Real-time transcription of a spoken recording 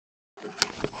1,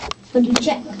 2,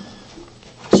 check.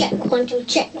 Check. 1, 2,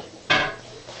 check.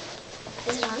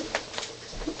 Is it on?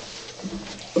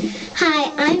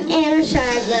 Hi, I'm Anna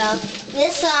Charlotte.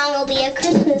 This song will be a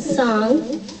Christmas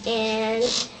song, and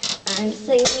I'm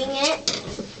singing it.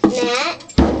 Nat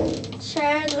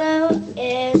Charlotte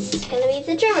is going to be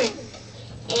the drummer,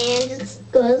 and it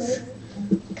goes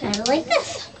kind of like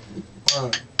this.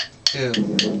 1, 2,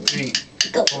 3,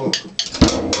 Go. 4.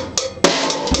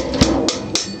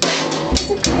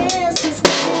 It's a Christmas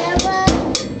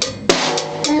carol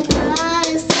that brought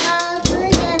us all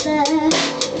together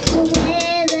the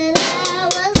way that I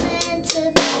was meant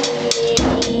to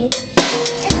be.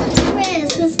 It's a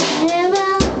Christmas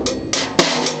carol.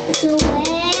 It's a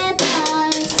way it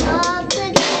brought us all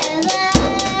together.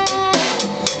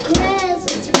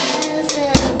 Christmas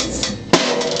presents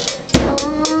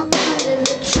all under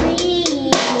the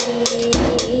tree.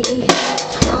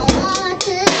 I want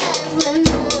to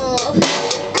have more.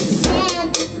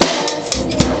 Santa Claus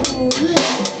too.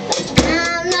 But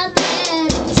I'm not there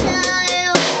to tell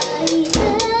you what he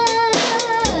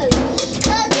does.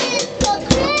 'Cause it's for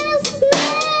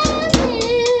Christmas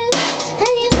Eve,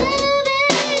 and you live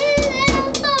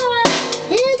it for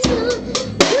it's on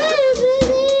Christmas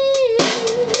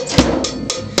Eve.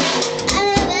 And I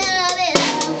live it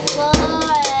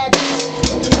for it.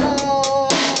 No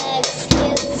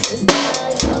excuses,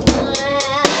 'cause I wanna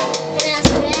have and that's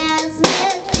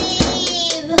Christmas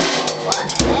Eve.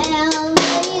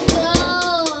 Wherever you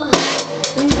go,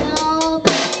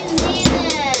 nobody's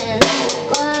leaving.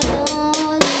 God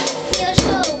knows your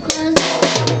show, 'cause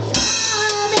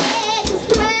all makes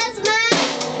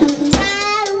Christmas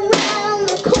right around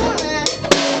the corner.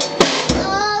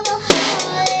 All the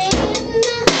holidays,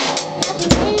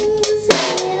 everything's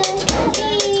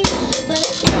happy, but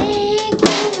it ain't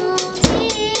gonna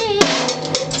be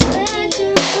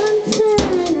special on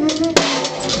Santa.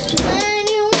 When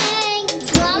you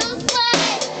ain't gonna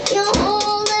fight, you're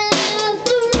holding it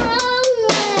the wrong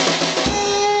way.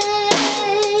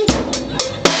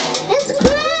 It's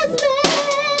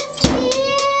Christmas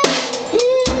Eve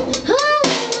in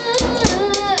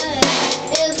Hollywood.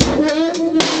 It's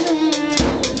Christmas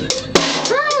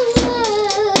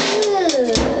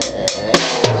Hollywood.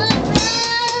 What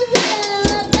runs in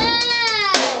the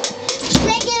back,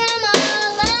 shaking them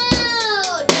all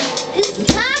out. It's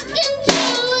talking to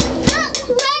the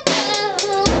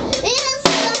cracker in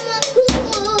summer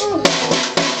cool.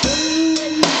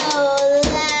 You know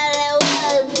that it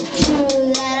wasn't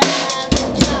true that I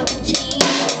could talk to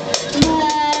you,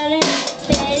 but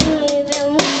instead you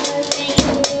even wanna say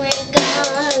you ain't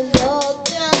gonna go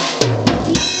through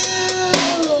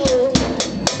you.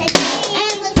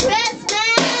 And the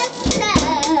Christmas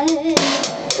tide,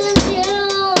 'cause you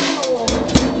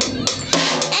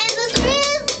and the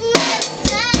Christmas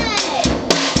tide,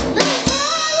 the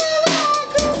whole of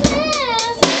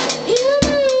Christmas, you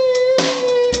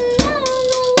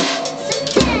know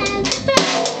September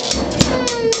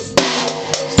comes,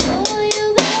 so you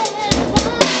better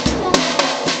watch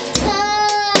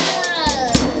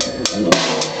out.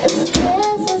 It's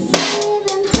Christmas Eve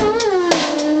in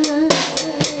Hollywood.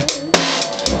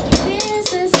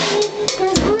 Christmas Eve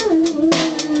in Hollywood.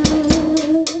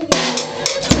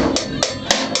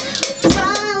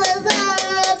 Flowers on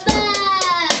the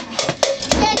back,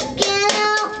 checking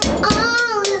out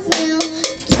all his new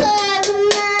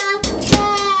serving out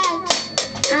tracks.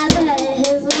 I bet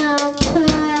his mouth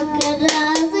cracker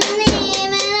doesn't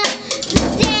even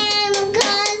understand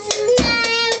because his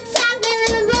name's talking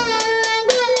in the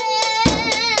language.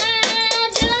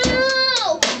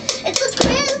 It's a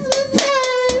Christmas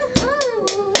in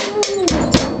Hollywood.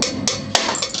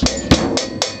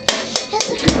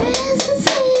 It's a Christmas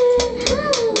in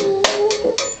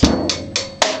Hollywood.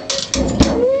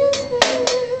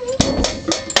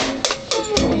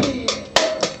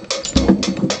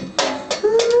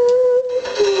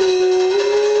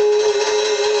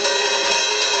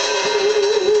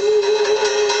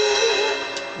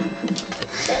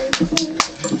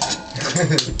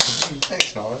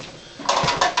 Thanks, Nolan.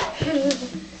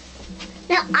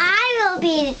 Now I will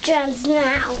be the drums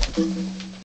now.